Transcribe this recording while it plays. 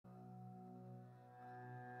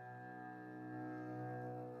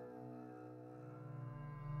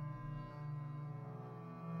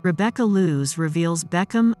Rebecca Loos reveals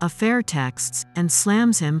Beckham affair texts and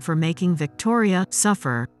slams him for making Victoria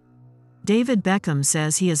suffer. David Beckham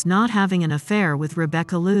says he is not having an affair with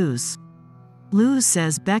Rebecca Loos. Loos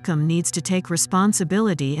says Beckham needs to take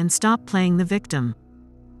responsibility and stop playing the victim.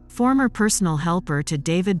 Former personal helper to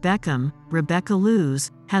David Beckham, Rebecca Loos,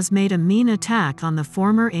 has made a mean attack on the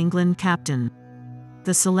former England captain.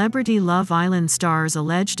 The celebrity Love Island star's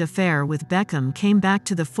alleged affair with Beckham came back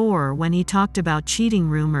to the fore when he talked about cheating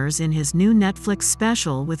rumors in his new Netflix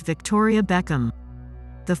special with Victoria Beckham.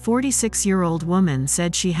 The 46-year-old woman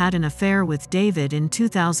said she had an affair with David in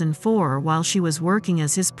 2004 while she was working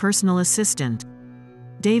as his personal assistant.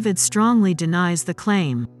 David strongly denies the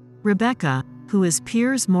claim. Rebecca, who is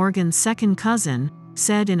Piers Morgan's second cousin,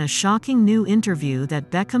 said in a shocking new interview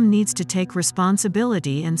that Beckham needs to take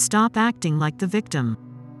responsibility and stop acting like the victim.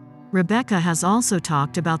 Rebecca has also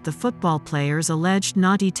talked about the football player's alleged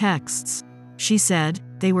naughty texts. She said,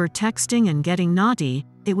 "They were texting and getting naughty,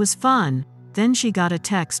 it was fun. Then she got a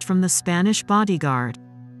text from the Spanish bodyguard.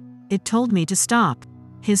 It told me to stop.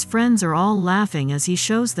 His friends are all laughing as he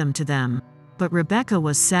shows them to them. But Rebecca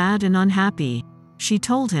was sad and unhappy. She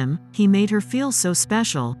told him, he made her feel so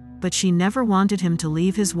special, but she never wanted him to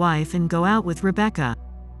leave his wife and go out with Rebecca.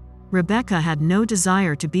 Rebecca had no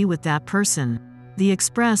desire to be with that person." The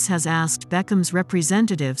Express has asked Beckham's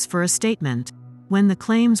representatives for a statement. When the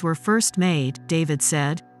claims were first made, David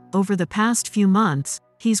said, "Over the past few months,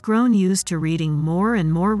 he's grown used to reading more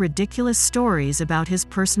and more ridiculous stories about his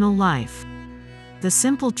personal life. The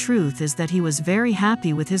simple truth is that he was very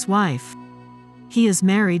happy with his wife. He is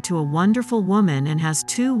married to a wonderful woman and has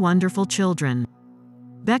 2 wonderful children."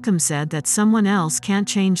 Beckham said that someone else can't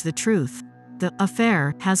change the truth. The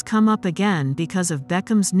affair has come up again because of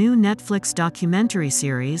Beckham's new Netflix documentary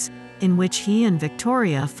series, in which he and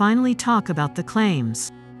Victoria finally talk about the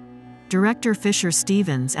claims. Director Fisher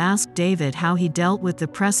Stevens asked David how he dealt with the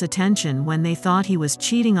press attention when they thought he was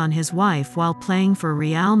cheating on his wife while playing for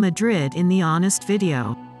Real Madrid in the Honest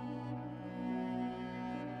video.